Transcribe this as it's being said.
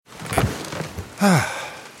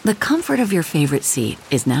The comfort of your favorite seat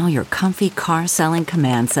is now your comfy car selling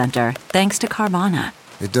command center, thanks to Carvana.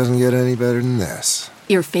 It doesn't get any better than this.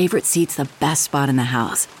 Your favorite seat's the best spot in the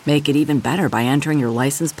house. Make it even better by entering your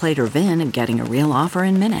license plate or VIN and getting a real offer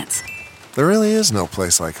in minutes. There really is no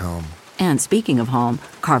place like home. And speaking of home,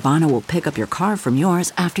 Carvana will pick up your car from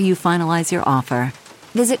yours after you finalize your offer.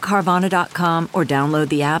 Visit Carvana.com or download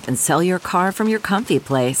the app and sell your car from your comfy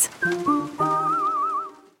place.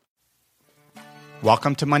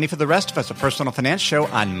 Welcome to Money for the Rest of Us, a personal finance show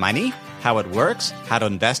on money, how it works, how to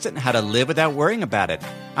invest it, and how to live without worrying about it.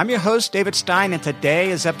 I'm your host, David Stein, and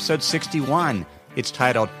today is episode 61. It's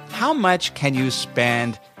titled, How Much Can You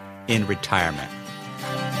Spend in Retirement?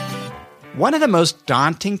 One of the most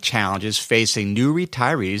daunting challenges facing new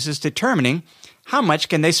retirees is determining how much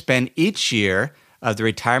can they spend each year of the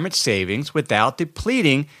retirement savings without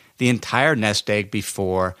depleting the entire nest egg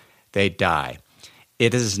before they die.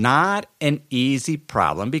 It is not an easy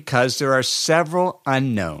problem because there are several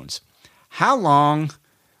unknowns. How long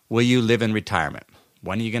will you live in retirement?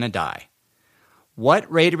 When are you going to die?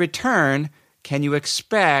 What rate of return can you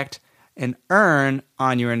expect and earn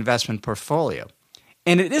on your investment portfolio?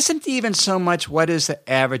 And it isn't even so much what is the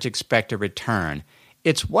average expected return.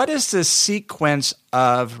 It's what is the sequence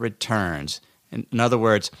of returns. In other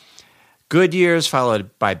words, good years followed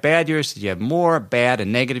by bad years. You have more bad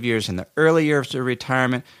and negative years in the early years of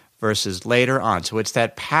retirement versus later on. So it's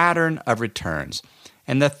that pattern of returns.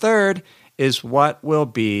 And the third is what will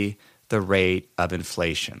be the rate of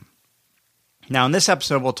inflation. Now, in this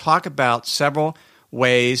episode, we'll talk about several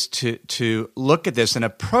ways to look at this and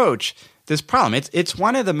approach this problem. It's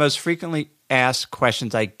one of the most frequently asked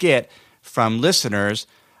questions I get from listeners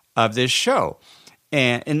of this show.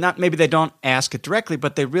 And not maybe they don't ask it directly,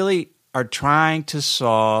 but they really are trying to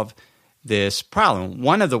solve this problem.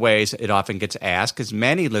 One of the ways it often gets asked is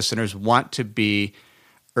many listeners want to be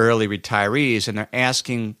early retirees, and they're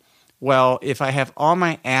asking, well, if I have all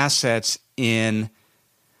my assets in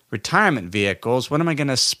retirement vehicles, what am I going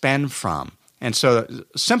to spend from? And so the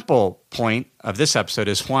simple point of this episode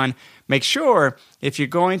is, one, make sure if you're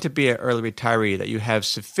going to be an early retiree that you have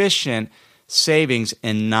sufficient savings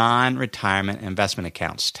in non-retirement investment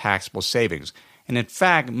accounts, taxable savings. And in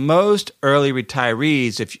fact, most early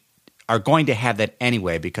retirees are going to have that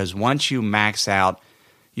anyway, because once you max out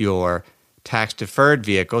your tax-deferred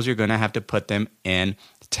vehicles, you're going to have to put them in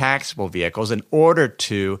taxable vehicles in order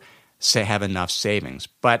to have enough savings.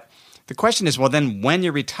 But the question is, well, then when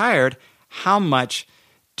you're retired, how much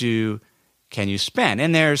can you spend?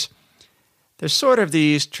 And there's sort of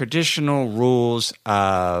these traditional rules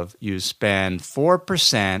of you spend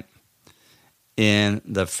 4% in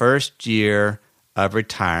the first year of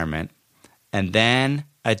retirement, and then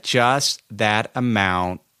adjust that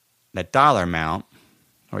amount, that dollar amount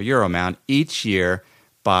or euro amount each year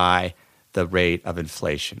by the rate of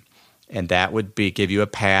inflation. And that would give you a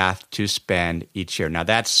path to spend each year. Now,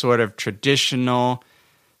 that's sort of traditional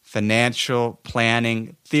financial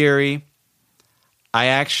planning theory.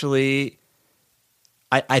 I think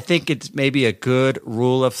it's maybe a good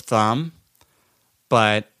rule of thumb,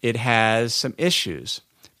 but it has some issues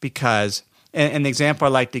because, and the example I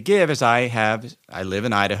like to give is I live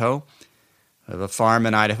in Idaho, I have a farm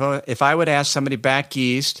in Idaho. If I would ask somebody back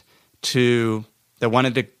east that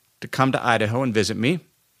wanted to come to Idaho and visit me,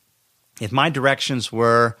 if my directions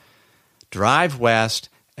were drive west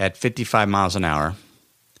at 55 miles an hour,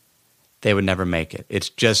 they would never make it.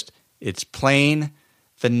 It's plain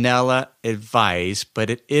vanilla advice, but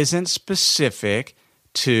it isn't specific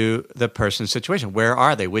to the person's situation. Where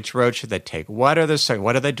are they? Which road should they take? What are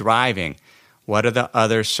they driving? What are the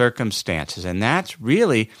other circumstances? And that's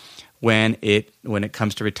really when it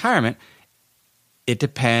comes to retirement, it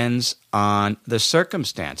depends on the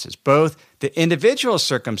circumstances, both the individual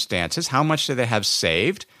circumstances, how much do they have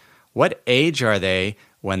saved, what age are they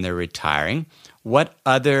when they're retiring, what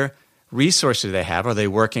other resources do they have, are they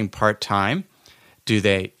working part-time, do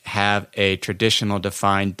they have a traditional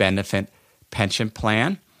defined benefit pension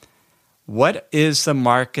plan, what is the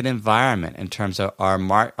market environment in terms of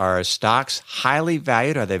are stocks highly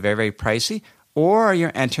valued, are they very, very pricey, or are you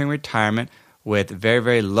entering retirement with very,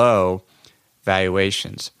 very low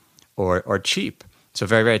valuations or cheap, so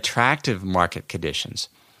very, very attractive market conditions.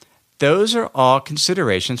 Those are all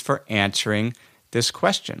considerations for answering this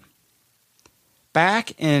question.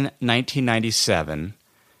 Back in 1997,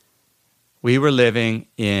 we were living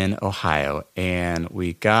in Ohio, and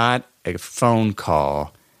we got a phone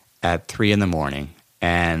call at 3 a.m,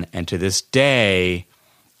 and to this day,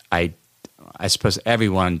 I suppose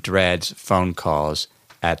everyone dreads phone calls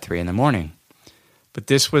at 3 a.m. But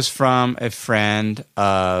this was from a friend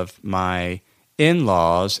of my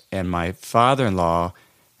in-laws, and my father-in-law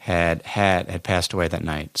had passed away that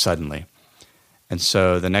night suddenly. And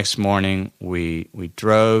so the next morning, we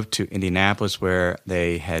drove to Indianapolis, where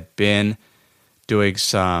they had been doing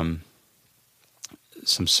some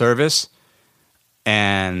service,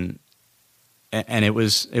 and it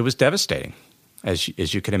was devastating,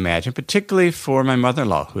 as you can imagine, particularly for my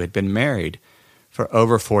mother-in-law, who had been married for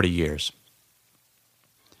over 40 years.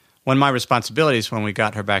 One of my responsibilities when we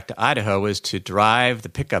got her back to Idaho was to drive the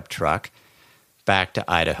pickup truck back to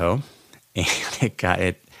Idaho,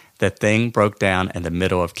 and the thing broke down in the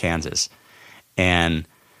middle of Kansas, and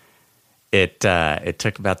it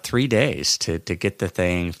took about 3 days to get the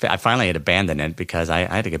thing. I finally had abandoned it because I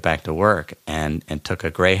had to get back to work, and took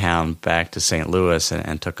a Greyhound back to St. Louis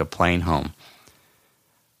and took a plane home.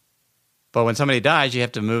 But when somebody dies, you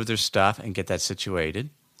have to move their stuff and get that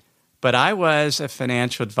situated. But I was a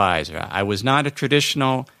financial advisor. I was not a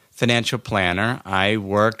traditional financial planner. I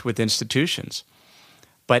worked with institutions.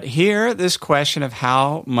 But here, this question of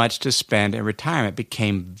how much to spend in retirement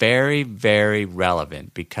became very, very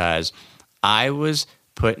relevant, because I was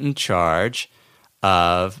put in charge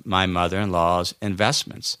of my mother-in-law's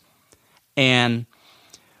investments. And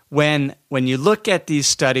when you look at these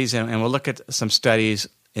studies, and we'll look at some studies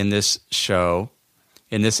in this show,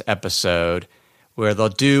 in this episode, where they'll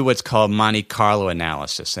do what's called Monte Carlo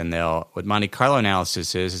analysis. And what Monte Carlo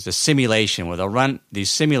analysis is a simulation where they'll run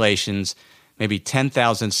these simulations, maybe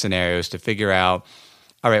 10,000 scenarios, to figure out,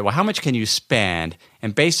 all right, well, how much can you spend?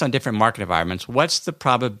 And based on different market environments, what's the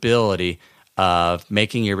probability of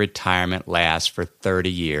making your retirement last for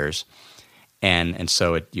 30 years? And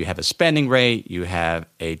so you have a spending rate, you have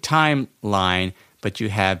a timeline, but you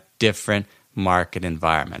have different market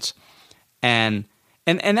environments. And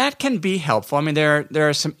that can be helpful. I mean, there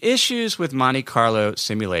are some issues with Monte Carlo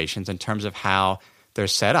simulations in terms of how they're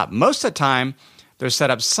set up. Most of the time, they're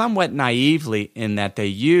set up somewhat naively in that they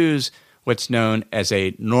use what's known as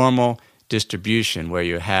a normal distribution, where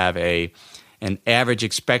you have an average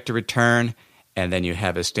expected return, and then you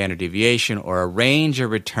have a standard deviation or a range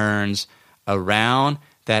of returns around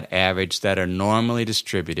that average that are normally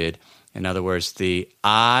distributed. In other words, the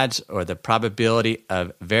odds or the probability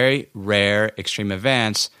of very rare extreme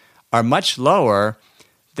events are much lower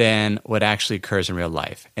than what actually occurs in real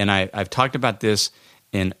life. And I've talked about this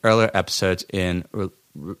in earlier episodes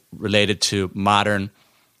related to modern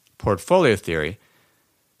portfolio theory.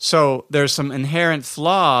 So there's some inherent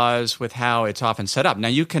flaws with how it's often set up. Now,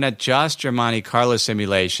 you can adjust your Monte Carlo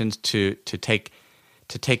simulations to take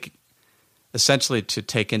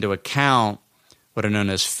into account what are known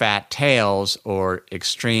as fat tails or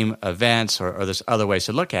extreme events, or there's other ways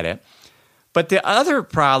to look at it. But the other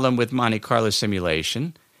problem with Monte Carlo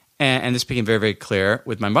simulation, and this became very, very clear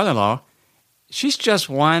with my mother-in-law, she's just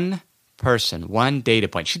one person, one data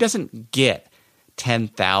point. She doesn't get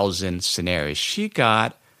 10,000 scenarios. She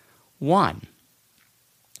got one.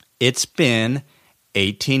 It's been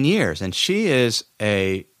 18 years, and she is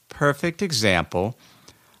a perfect example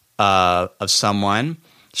of someone.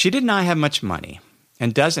 She did not have much money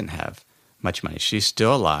and doesn't have much money. She's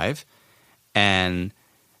still alive. And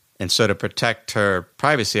so to protect her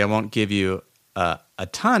privacy, I won't give you a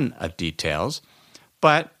ton of details,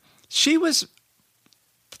 but she was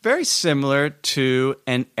very similar to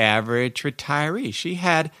an average retiree. She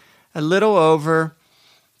had a little over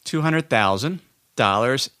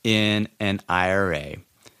 $200,000 in an IRA.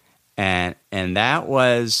 And that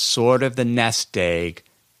was sort of the nest egg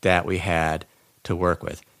that we had to work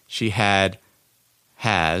with. She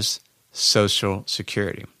has Social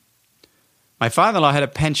Security. My father-in-law had a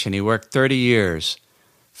pension. He worked 30 years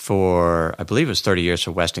for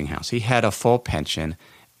Westinghouse. He had a full pension,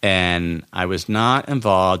 and I was not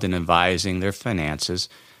involved in advising their finances.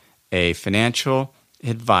 A financial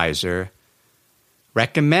advisor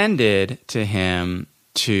recommended to him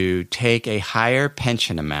to take a higher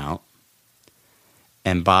pension amount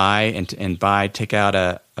and take out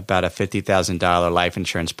about a $50,000 life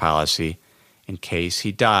insurance policy in case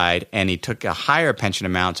he died, and he took a higher pension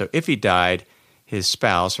amount, so if he died, his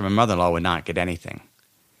spouse or my mother-in-law would not get anything.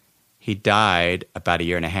 He died about a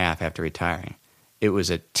year and a half after retiring. It was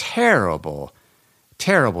a terrible,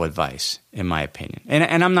 terrible advice, in my opinion.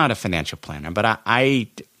 And I'm not a financial planner, but I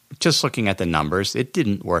just looking at the numbers, it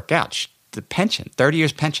didn't work out. The pension, 30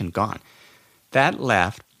 years pension, gone. That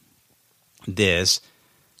left this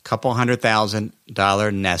couple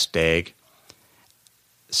 $100,000 nest egg,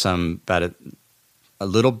 about a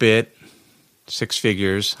little bit, 6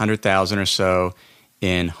 figures, 100,000 or so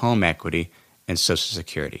in home equity and Social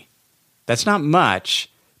Security. That's not much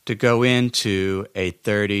to go into a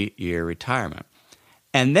 30-year retirement.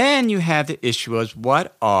 And then you have the issue of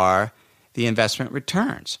what are the investment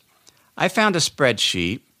returns? I found a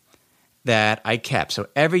spreadsheet that I kept. So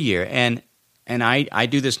every year, and I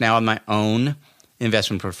do this now on my own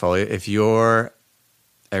investment portfolio. If you're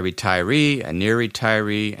a retiree, a near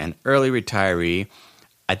retiree, an early retiree,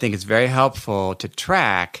 I think it's very helpful to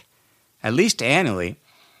track, at least annually,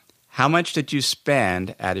 how much did you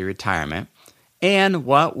spend at your retirement and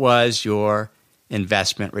what was your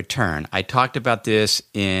investment return. I talked about this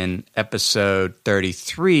in episode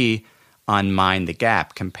 33 on Mind the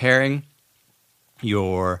Gap, comparing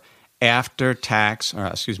your after inflation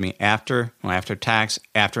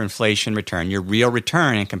return, your real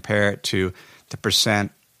return, and compare it to the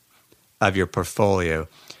percent of your portfolio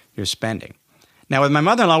you're spending. Now, with my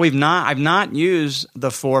mother-in-law, I've not used the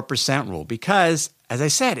 4% rule because, as I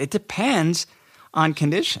said, it depends on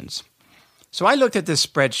conditions. So I looked at this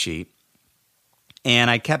spreadsheet,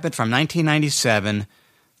 and I kept it from 1997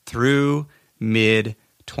 through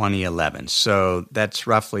mid-2011. So that's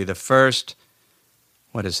roughly the first,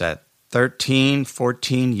 13,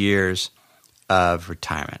 14 years of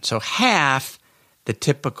retirement. So half the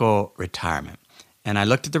typical retirement. And I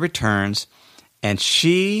looked at the returns, and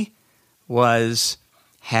she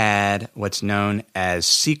had what's known as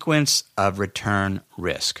sequence of return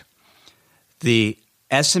risk. The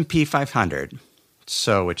S&P 500,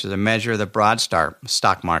 which is a measure of the broad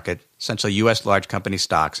stock market, essentially U.S. large company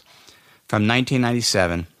stocks, from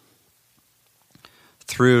 1997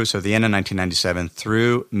 through, so the end of 1997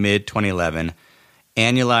 through mid-2011,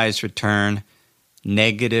 annualized return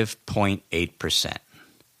negative 0.8%.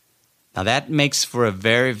 Now that makes for a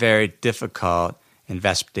very, very difficult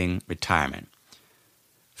investing retirement.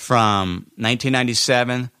 From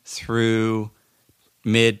 1997 through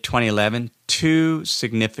mid-2011, two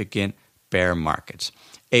significant bear markets.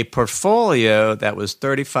 A portfolio that was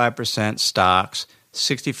 35% stocks,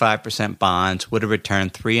 65% bonds would have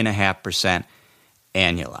returned 3.5%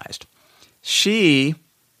 annualized. She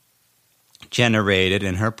generated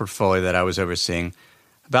in her portfolio that I was overseeing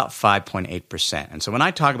about 5.8%. And so when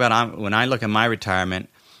I look at my retirement,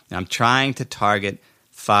 I'm trying to target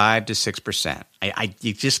 5 to 6%.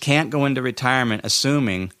 You just can't go into retirement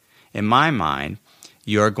assuming, in my mind,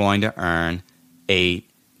 you're going to earn 8,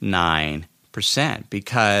 9%,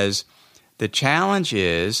 because the challenge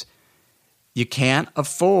is you can't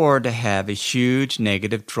afford to have a huge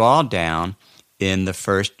negative drawdown in the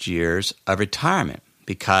first years of retirement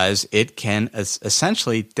because it can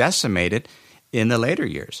essentially decimate it in the later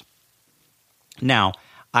years. Now,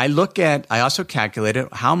 I also calculated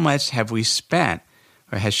how much have we spent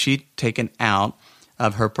or has she taken out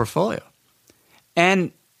of her portfolio.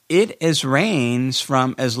 And it has ranged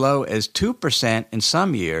from as low as 2% in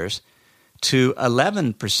some years to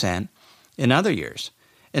 11% in other years.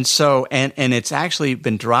 And so, and it's actually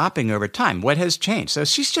been dropping over time. What has changed? So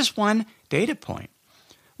she's just one data point.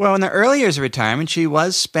 Well, in the early years of retirement, she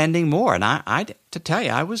was spending more. And I to tell you,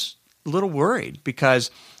 I was a little worried because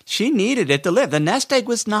she needed it to live. The nest egg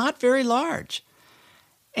was not very large.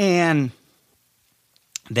 And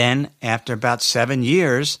then after about 7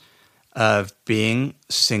 years of being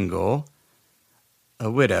single, a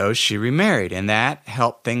widow, she remarried. And that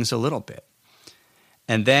helped things a little bit.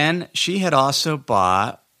 And then she had also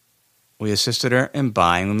we assisted her in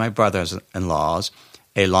buying with my brothers-in-laws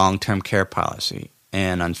a long-term care policy.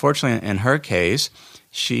 And unfortunately, in her case,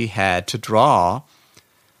 she had to draw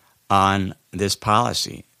on this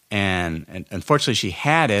policy. And unfortunately, she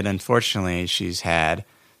had it. Unfortunately, she's had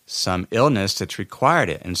some illness that's required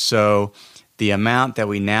it. And so the amount that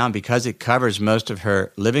we now, because it covers most of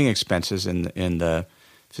her living expenses in the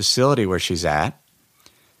facility where she's at,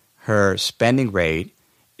 her spending rate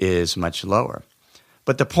is much lower.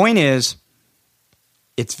 But the point is,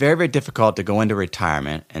 it's very, very difficult to go into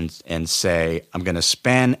retirement and say, I'm going to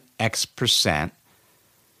spend X percent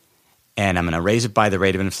and I'm going to raise it by the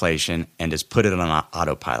rate of inflation and just put it on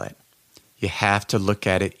autopilot. You have to look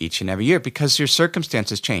at it each and every year because your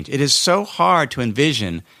circumstances change. It is so hard to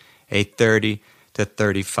envision a 30 to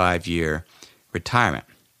 35-year retirement.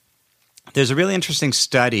 There's a really interesting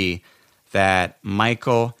study that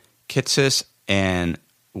Michael Kitces and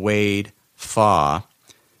Wade Faw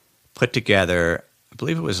put together, I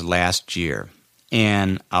believe it was last year.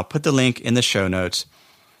 And I'll put the link in the show notes.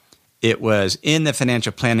 It was in the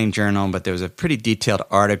Financial Planning Journal, but there was a pretty detailed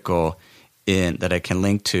article that I can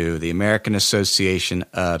link to, the American Association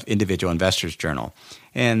of Individual Investors Journal.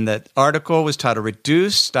 And the article was titled,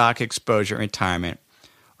 Reduce Stock Exposure in Retirement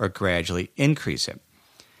or Gradually Increase It.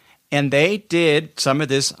 And they did some of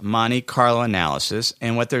this Monte Carlo analysis,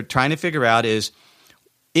 and what they're trying to figure out is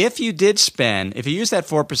if you use that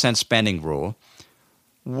 4% spending rule,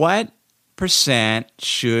 what percent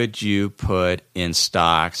should you put in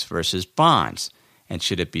stocks versus bonds? And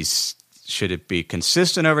should it be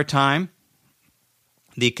consistent over time?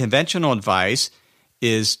 The conventional advice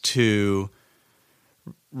is to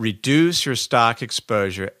reduce your stock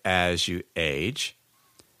exposure as you age.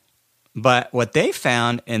 But what they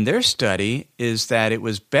found in their study is that it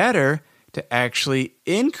was better to actually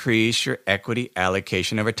increase your equity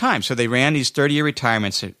allocation over time. So they ran these 30-year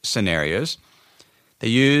retirement scenarios. They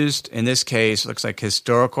used, in this case, looks like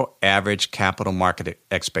historical average capital market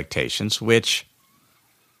expectations, which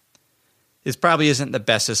probably isn't the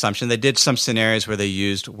best assumption. They did some scenarios where they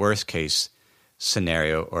used worst-case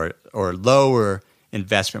scenario or lower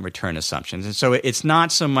investment return assumptions. And so it's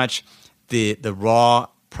not so much the raw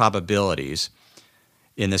probabilities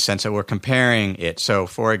in the sense that we're comparing it. So,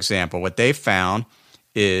 for example, what they found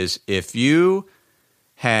is if your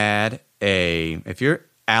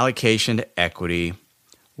allocation to equity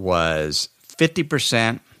was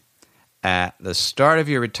 50% at the start of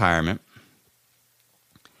your retirement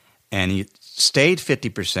and you stayed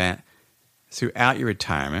 50% throughout your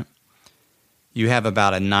retirement, you have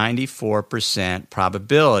about a 94%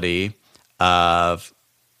 probability of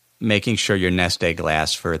making sure your nest egg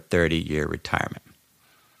lasts for a 30-year retirement.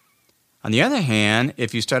 On the other hand,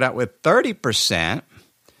 if you start out with 30%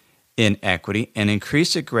 in equity and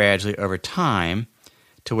increase it gradually over time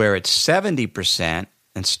to where it's 70%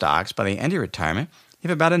 in stocks by the end of your retirement, you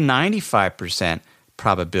have about a 95%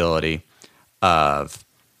 probability of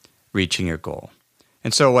reaching your goal.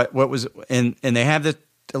 And so what was and they have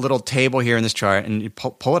a little table here in this chart, and you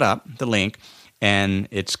pull it up, the link, and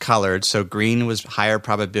it's colored. So green was higher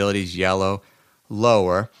probabilities, yellow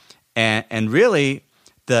lower, and really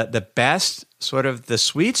the best sort of the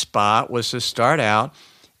sweet spot was to start out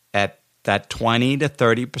at that 20 to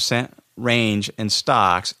 30% range in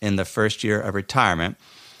stocks in the first year of retirement,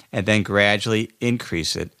 and then gradually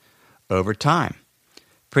increase it over time.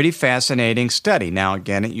 Pretty fascinating study. Now,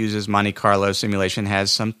 again, it uses Monte Carlo simulation, has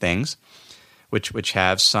some things which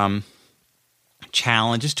have some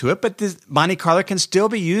challenges to it, but the Monte Carlo can still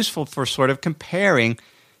be useful for sort of comparing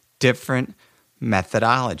different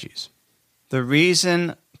methodologies. The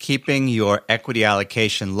reason keeping your equity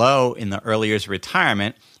allocation low in the early years of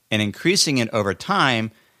retirement and increasing it over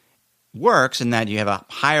time works in that you have a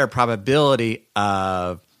higher probability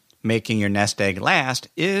of making your nest egg last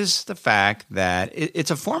is the fact that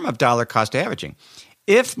it's a form of dollar cost averaging.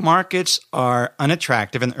 If markets are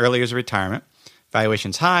unattractive in the early years of retirement,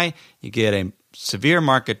 valuation's high, you get a severe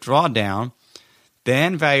market drawdown,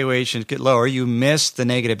 then valuations get lower. You miss the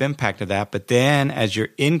negative impact of that. But then as you're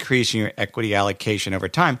increasing your equity allocation over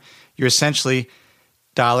time, you're essentially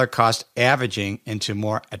dollar cost averaging into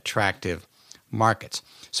more attractive markets.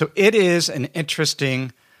 So it is an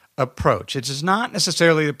interesting approach. It is not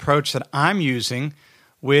necessarily the approach that I'm using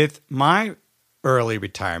with my early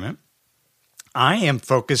retirement. I am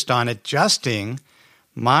focused on adjusting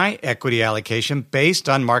my equity allocation based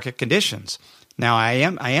on market conditions. Now, I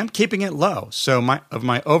am keeping it low. So of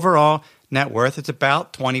my overall net worth, it's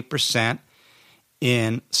about 20%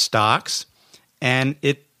 in stocks, and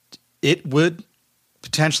it would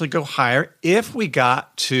potentially go higher if we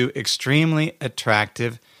got to extremely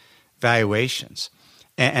attractive valuations.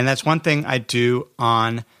 And that's one thing I do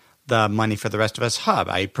on the Money for the Rest of Us Hub.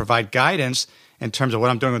 I provide guidance in terms of what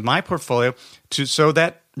I'm doing with my portfolio so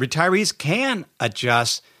that retirees can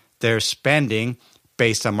adjust their spending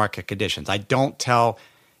based on market conditions. I don't tell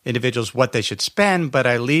individuals what they should spend, but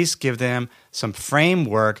I at least give them some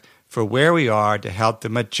framework for where we are to help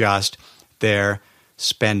them adjust their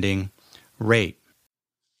spending rate.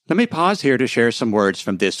 Let me pause here to share some words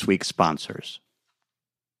from this week's sponsors.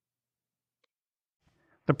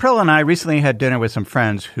 April and I recently had dinner with some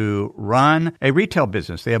friends who run a retail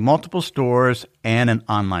business. They have multiple stores and an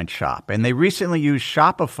online shop. And they recently used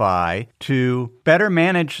Shopify to better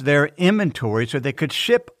manage their inventory so they could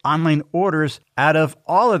ship online orders out of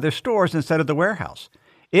all of their stores instead of the warehouse.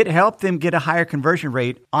 It helped them get a higher conversion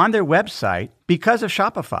rate on their website because of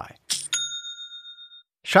Shopify.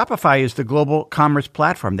 Shopify is the global commerce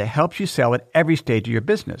platform that helps you sell at every stage of your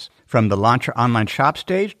business, from the launch your online shop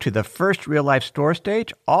stage to the first real-life store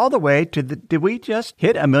stage, all the way to the did we just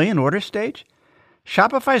hit 1 million orders stage?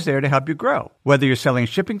 Shopify's there to help you grow. Whether you're selling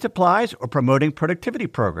shipping supplies or promoting productivity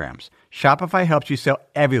programs, Shopify helps you sell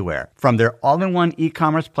everywhere, from their all-in-one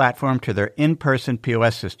e-commerce platform to their in-person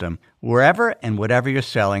POS system. Wherever and whatever you're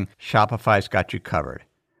selling, Shopify's got you covered.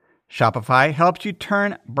 Shopify helps you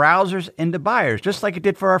turn browsers into buyers, just like it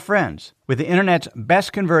did for our friends, with the internet's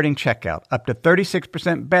best converting checkout, up to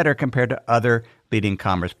 36% better compared to other leading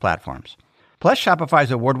commerce platforms. Plus,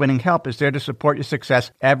 Shopify's award-winning help is there to support your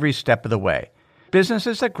success every step of the way.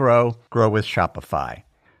 Businesses that grow, grow with Shopify.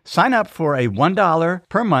 Sign up for a $1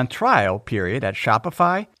 per month trial period at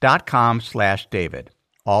shopify.com/David.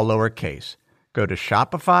 All lowercase. Go to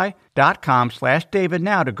shopify.com/David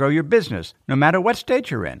now to grow your business, no matter what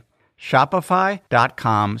stage you're in.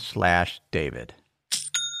 Shopify.com/David.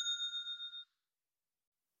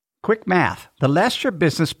 Quick math. The less your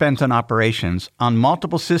business spends on operations, on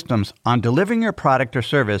multiple systems, on delivering your product or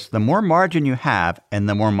service, the more margin you have and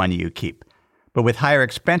the more money you keep. But with higher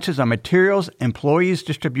expenses on materials, employees,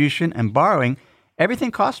 distribution, and borrowing,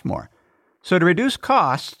 everything costs more. So to reduce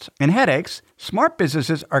costs and headaches, smart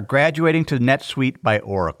businesses are graduating to NetSuite by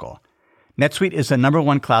Oracle. NetSuite is the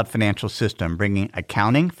 #1 cloud financial system, bringing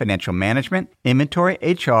accounting, financial management, inventory,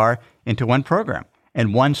 HR into one program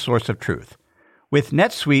and one source of truth. With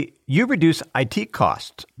NetSuite, you reduce IT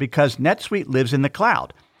costs because NetSuite lives in the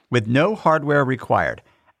cloud with no hardware required,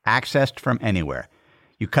 accessed from anywhere.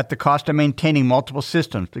 You cut the cost of maintaining multiple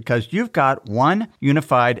systems because you've got one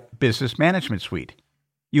unified business management suite.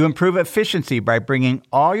 You improve efficiency by bringing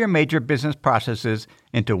all your major business processes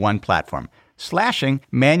into one platform, slashing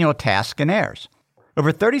manual tasks and errors.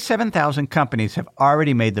 Over 37,000 companies have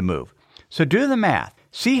already made the move. So do the math.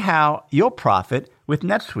 See how you'll profit with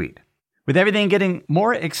NetSuite. With everything getting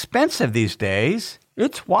more expensive these days,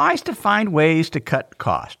 it's wise to find ways to cut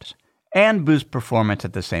costs and boost performance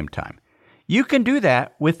at the same time. You can do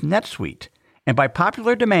that with NetSuite. And by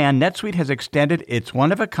popular demand, NetSuite has extended its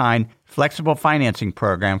one-of-a-kind flexible financing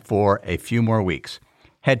program for a few more weeks.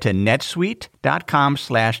 Head to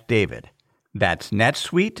netsuite.com/David. That's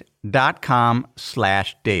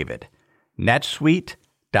netsuite.com/David.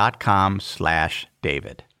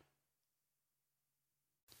 netsuite.com/David.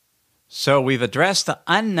 So we've addressed the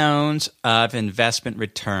unknowns of investment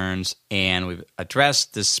returns, and we've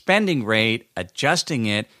addressed the spending rate, adjusting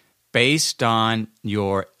it based on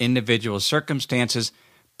your individual circumstances,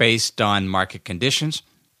 based on market conditions.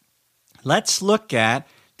 Let's look at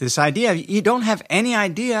this idea. You don't have any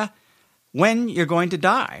idea when you're going to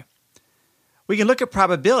die. We can look at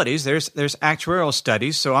probabilities. There's actuarial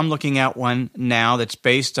studies. So I'm looking at one now that's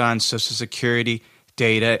based on Social Security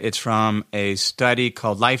data. It's from a study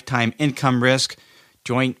called Lifetime Income Risk,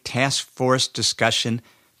 Joint Task Force Discussion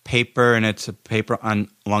paper, and it's a paper on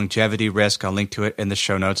longevity risk. I'll link to it in the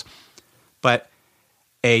show notes. But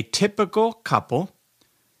a typical couple,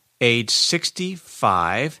 age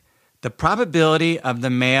 65, the probability of the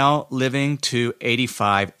male living to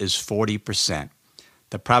 85 is 40%.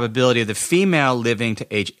 The probability of the female living to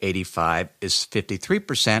age 85 is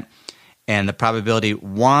 53%, and the probability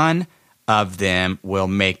one of them will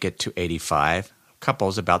make it to 85,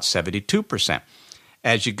 couples about 72%.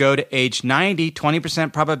 As you go to age 90,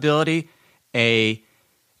 20% probability a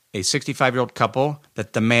 65-year-old couple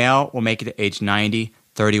that the male will make it to age 90,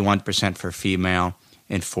 31% for female,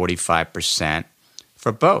 and 45%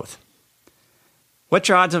 for both. What's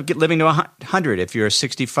your odds of living to 100 if you're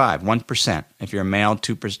 65? 1%. If you're a male,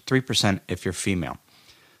 3% if you're female.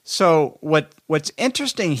 So what's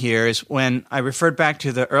interesting here is when I referred back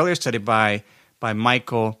to the earlier study by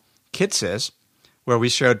Michael Kitces, where we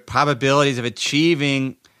showed probabilities of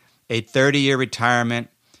achieving a 30-year retirement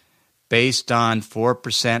based on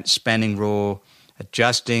 4% spending rule,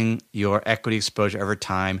 adjusting your equity exposure over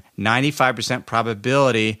time, 95%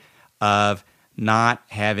 probability of not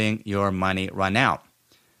having your money run out.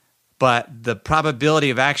 But the probability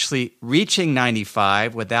of actually reaching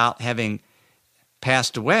 95 without having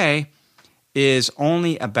passed away is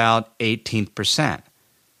only about 18%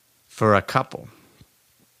 for a couple.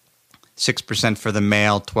 6% for the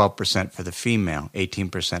male, 12% for the female,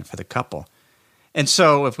 18% for the couple. And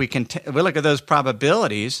so if we look at those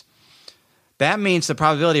probabilities, that means the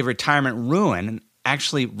probability of retirement ruin,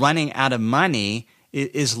 actually running out of money,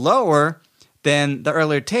 is lower than the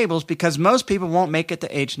earlier tables because most people won't make it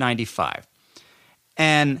to age 95.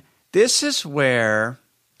 And this is where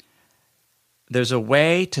there's a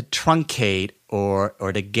way to truncate or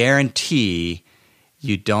to guarantee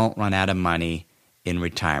you don't run out of money in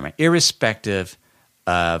retirement, irrespective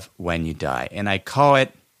of when you die. And I call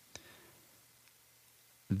it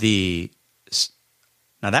now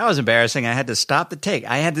that was embarrassing. I had to stop the take.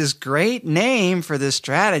 I had this great name for this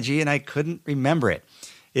strategy and I couldn't remember it.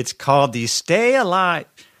 It's called the Stay Alive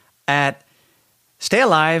by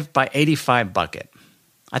 85 bucket.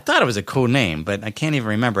 I thought it was a cool name, but I can't even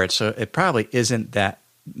remember it, so it probably isn't that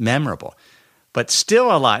memorable. But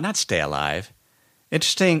Still Alive, not Stay Alive.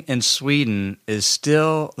 Interesting, in Sweden is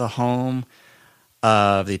still the home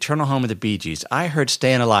of the eternal home of the Bee Gees. I heard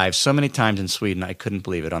Staying Alive so many times in Sweden, I couldn't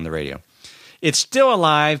believe it on the radio. It's still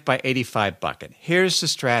alive by 85 bucket. Here's the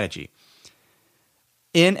strategy.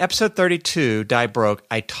 In episode 32, Die Broke,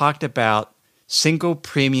 I talked about single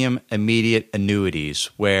premium immediate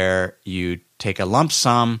annuities where you take a lump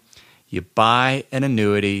sum, you buy an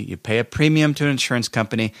annuity, you pay a premium to an insurance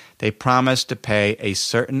company, they promise to pay a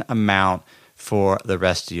certain amount for the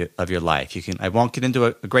rest of your life. I won't get into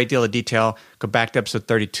a great deal of detail. Go back to episode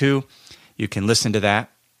 32. You can listen to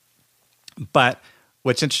that. But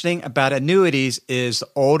what's interesting about annuities is the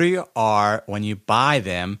older you are when you buy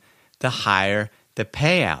them, the higher the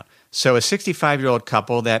payout. So a 65-year-old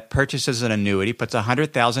couple that purchases an annuity, puts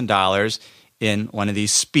 $100,000 in one of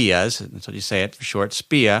these SPIAs, that's what you say it for short,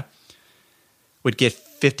 SPIA, would get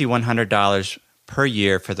 $5,100 per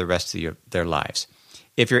year for the rest of their lives.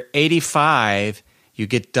 If you're 85, you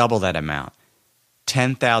get double that amount,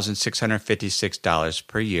 $10,656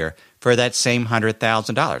 per year for that same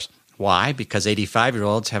 $100,000. Why? Because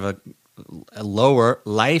 85-year-olds have a lower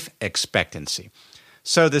life expectancy.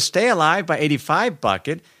 So the stay alive by 85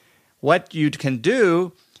 bucket, what you can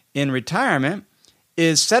do in retirement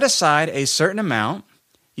is set aside a certain amount.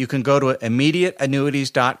 You can go to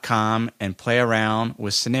immediateannuities.com and play around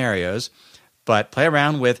with scenarios, but play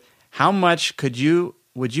around with how much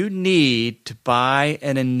would you need to buy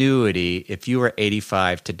an annuity if you were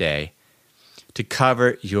 85 today to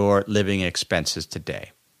cover your living expenses today.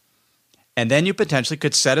 And then you potentially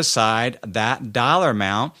could set aside that dollar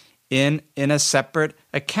amount in a separate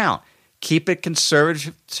account. Keep it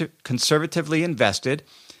conservatively invested,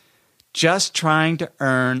 just trying to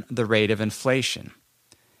earn the rate of inflation.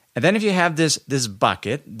 And then if you have this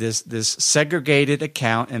bucket, this segregated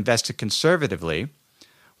account invested conservatively,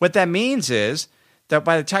 what that means is that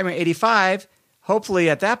by the time you're 85, hopefully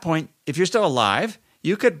at that point, if you're still alive,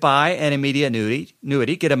 you could buy an immediate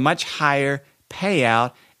annuity, get a much higher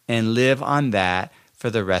payout, and live on that for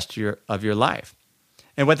the rest of your life.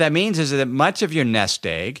 And what that means is that much of your nest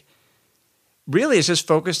egg really is just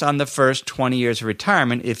focused on the first 20 years of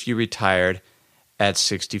retirement if you retired at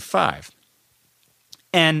 65.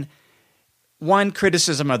 And one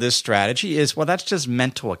criticism of this strategy is, well, that's just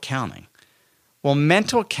mental accounting. Well,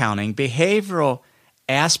 mental accounting, behavioral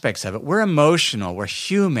aspects of it, we're emotional, we're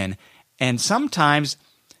human, and sometimes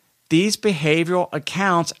these behavioral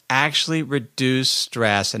accounts actually reduce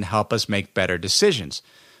stress and help us make better decisions.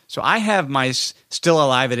 So I have my still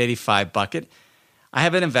alive at 85 bucket. I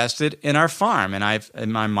have it invested in our farm, and I've,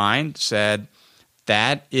 in my mind, said,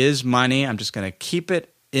 that is money. I'm just going to keep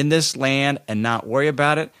it in this land and not worry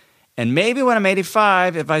about it. And maybe when I'm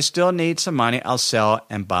 85, if I still need some money, I'll sell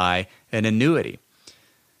and buy an annuity.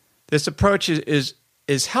 This approach is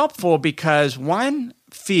helpful because one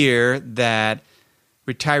fear that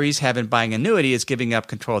retirees have in buying annuity is giving up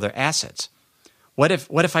control of their assets. What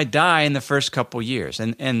if I die in the first couple years?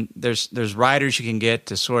 And there's riders you can get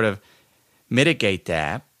to sort of mitigate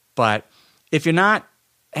that. But if you're not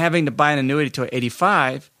having to buy an annuity till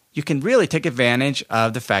 85, you can really take advantage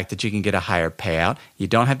of the fact that you can get a higher payout. You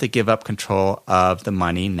don't have to give up control of the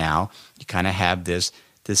money now. You kind of have this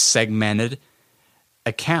segmented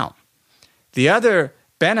account. The other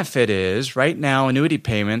benefit is right now annuity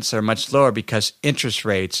payments are much lower because interest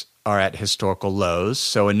rates are at historical lows.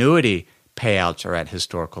 So annuity payouts are at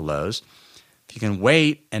historical lows. If you can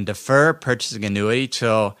wait and defer purchasing annuity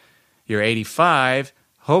till you're 85,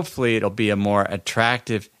 hopefully it'll be a more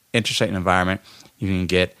attractive interest rate environment. You can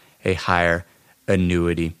get a higher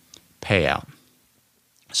annuity payout.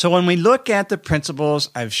 So when we look at the principles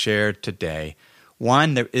I've shared today,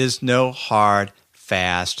 one, there is no hard,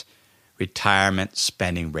 fast retirement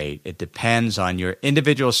spending rate. It depends on your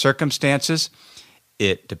individual circumstances.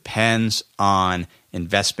 It depends on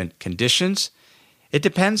investment conditions. It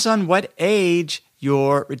depends on what age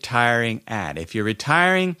you're retiring at. If you're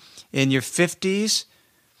retiring in your 50s,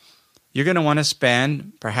 you're going to want to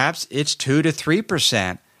spend perhaps it's 2 to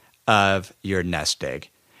 3% of your nest egg,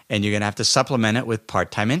 and you're going to have to supplement it with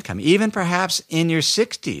part-time income, even perhaps in your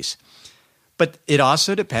 60s. But it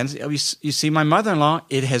also depends. You see, my mother-in-law,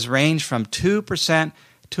 it has ranged from 2%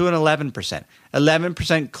 to an 11%.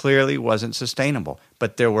 11% clearly wasn't sustainable,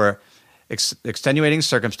 but there were extenuating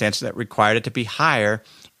circumstances that required it to be higher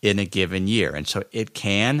in a given year. And so it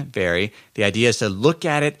can vary. The idea is to look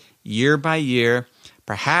at it year by year,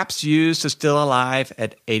 perhaps use the still alive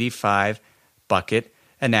at 85 bucket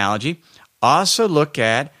analogy. Also look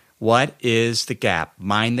at what is the gap,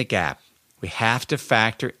 mind the gap. We have to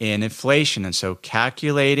factor in inflation. And so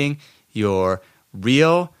calculating your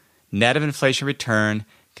real net of inflation return,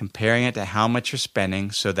 comparing it to how much you're spending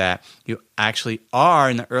so that you actually are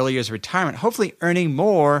in the early years of retirement, hopefully earning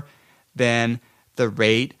more than the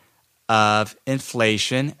rate of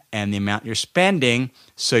inflation and the amount you're spending,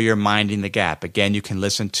 so you're minding the gap. Again, you can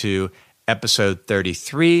listen to episode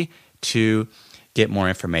 33 to get more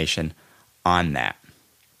information on that.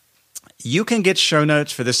 You can get show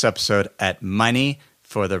notes for this episode at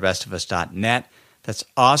moneyfortherestofus.net. That's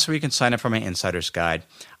also where you can sign up for my Insider's Guide.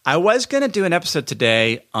 I was going to do an episode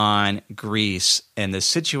today on Greece and the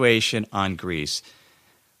situation on Greece.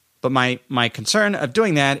 But my concern of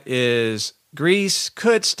doing that is Greece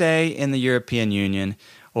could stay in the European Union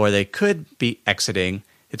or they could be exiting.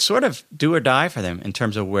 It's sort of do or die for them in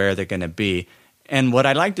terms of where they're going to be. And what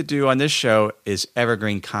I'd like to do on this show is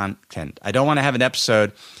evergreen content. I don't want to have an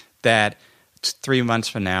episode that 3 months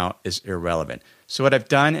from now is irrelevant. So what I've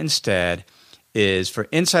done instead is for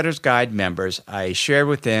Insider's Guide members, I shared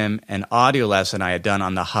with them an audio lesson I had done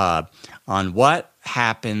on the Hub on what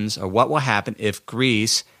happens or what will happen if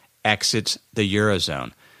Greece exits the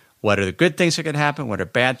Eurozone. What are the good things that could happen? What are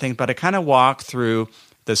bad things? But I kind of walk through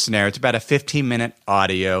the scenario. It's about a 15-minute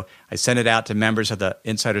audio. I sent it out to members of the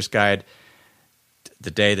Insider's Guide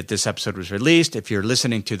the day that this episode was released. If you're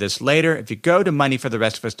listening to this later, if you go to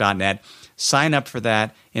moneyfortherestofus.net, sign up for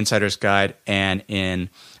that Insider's Guide, and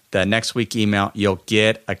in the next week email, you'll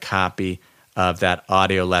get a copy of that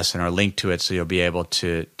audio lesson or a link to it, so you'll be able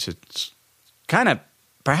to kind of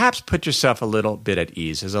perhaps put yourself a little bit at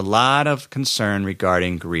ease. There's a lot of concern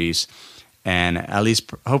regarding Greece, and at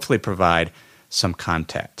least hopefully provide some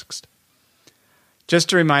context.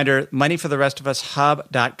 Just a reminder,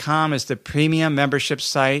 moneyfortherestofushub.com is the premium membership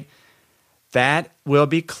site. That will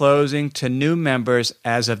be closing to new members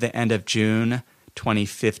as of the end of June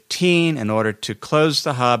 2015 in order to close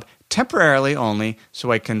the hub temporarily only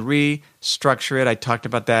so I can restructure it. I talked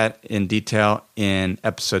about that in detail in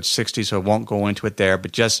episode 60, so I won't go into it there,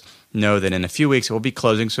 but just know that in a few weeks it will be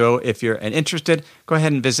closing. So if you're interested, go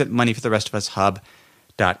ahead and visit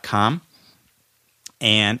moneyfortherestofushub.com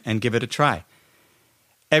and give it a try.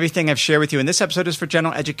 Everything I've shared with you in this episode is for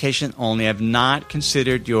general education only. I've not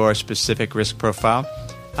considered your specific risk profile.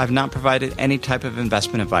 I've not provided any type of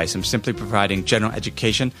investment advice. I'm simply providing general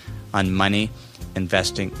education on money,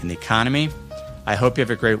 investing, in the economy. I hope you have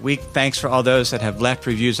a great week. Thanks for all those that have left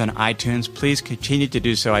reviews on iTunes. Please continue to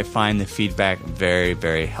do so. I find the feedback very,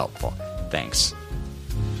 very helpful. Thanks.